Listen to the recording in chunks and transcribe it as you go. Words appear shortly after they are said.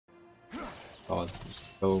god, I'm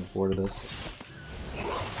so bored of this.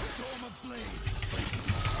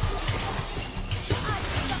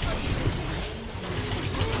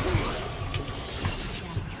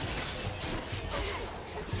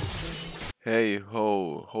 Hey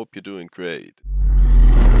ho, hope you're doing great.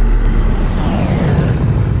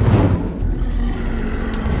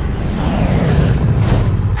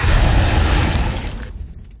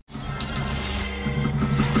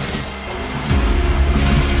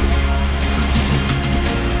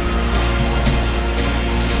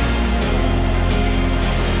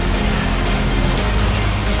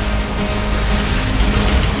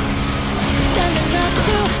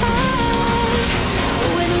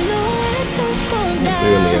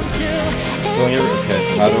 Going here? Okay,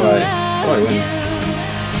 how do I win?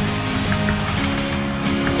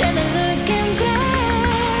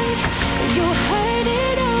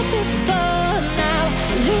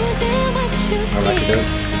 I'll let you do it.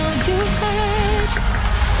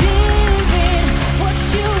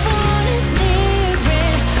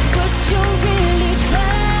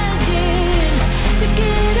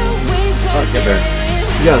 Oh, get there.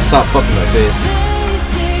 You gotta stop fucking my face.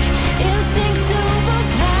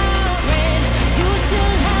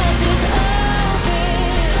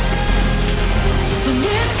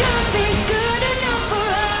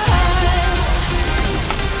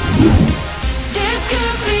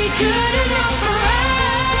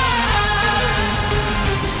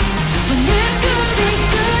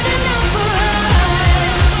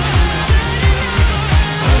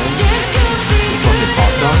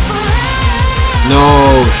 No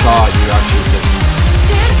shot, you actually just...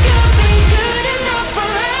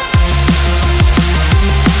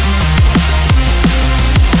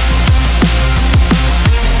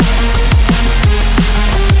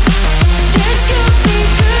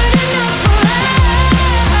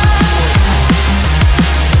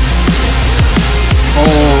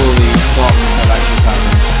 Holy fuck, that actually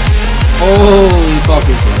happened. Holy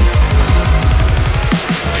fucking shit.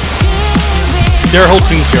 Their whole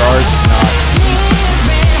team's yours, not.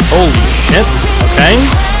 Holy shit. Okay.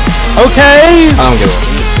 Okay! I don't give a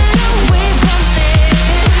fuck.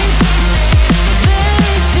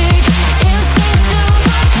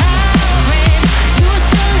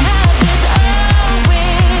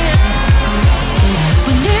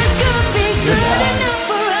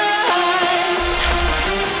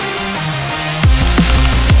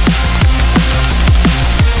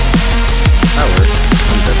 That works.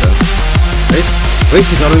 I'm dead though. Wait,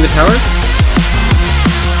 he's on the tower?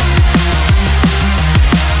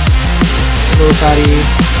 Hello, fatty.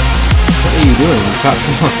 What are you doing? You caught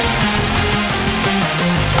someone.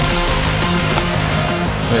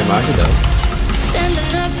 Wait, Maki does.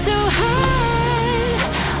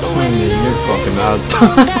 Oh, you're fucking mad.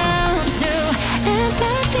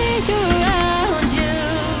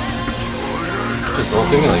 Just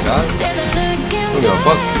ulting it like that? I don't give a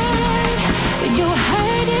fuck.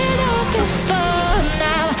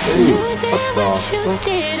 Ooh, what the fuck?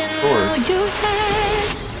 Lord.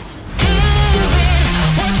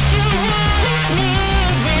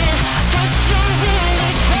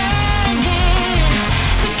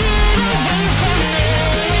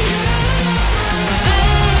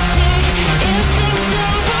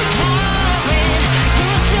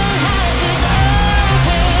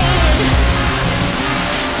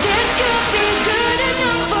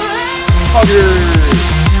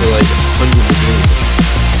 For like hundreds of games.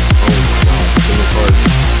 Oh my god, it's almost hard.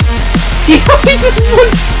 He just won!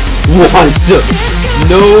 What?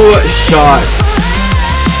 No shot.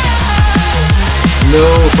 No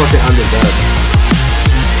fucking under dead.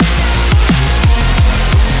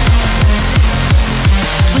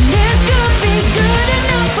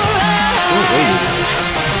 Oh wait.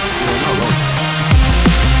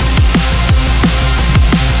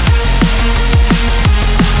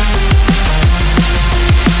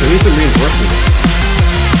 There needs some reinforcements.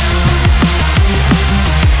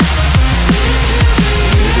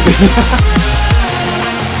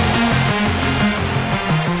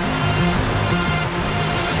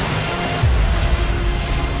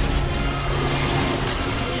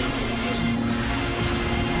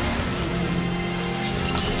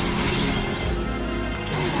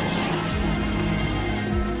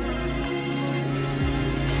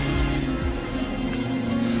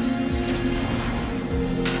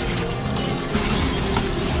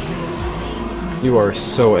 You are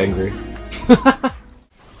so angry.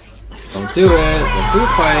 Don't do it. Don't do it,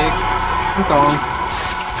 Pike. Ding dong.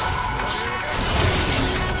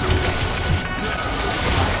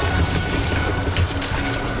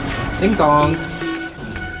 Ding dong.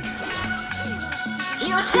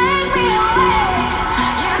 You take me away.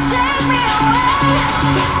 You take me away.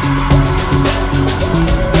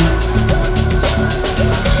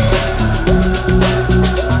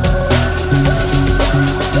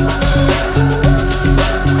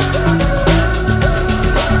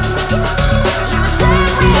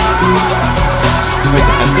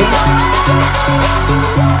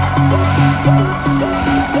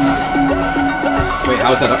 Wait,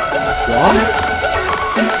 how's that up? What?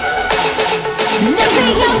 Lift me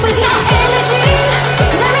up with your energy.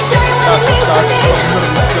 Let me show you what it means to me.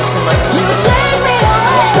 You take me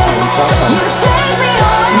on. You take me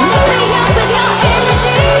on. Lift me up with your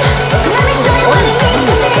energy. Let me show you what it means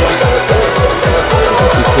to me.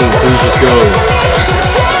 Please just go. You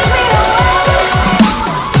take me on.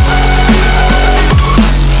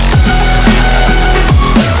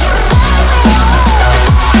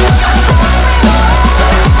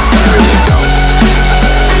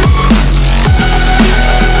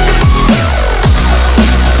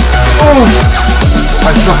 Oh!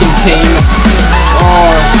 My fucking pain.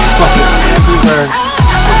 Oh, it's fucking everywhere.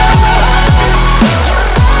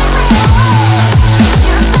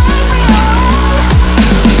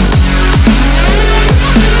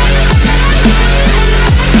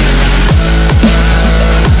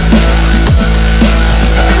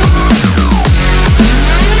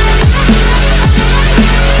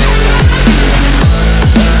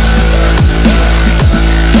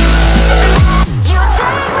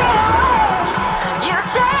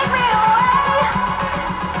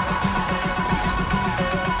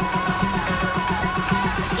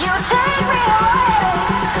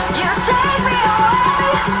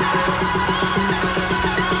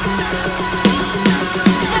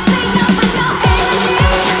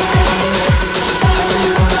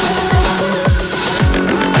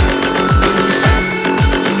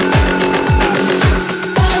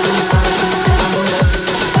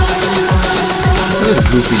 What is this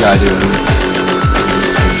goofy guy doing?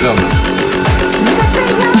 Show me.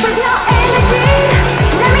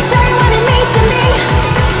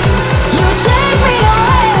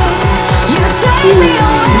 You take me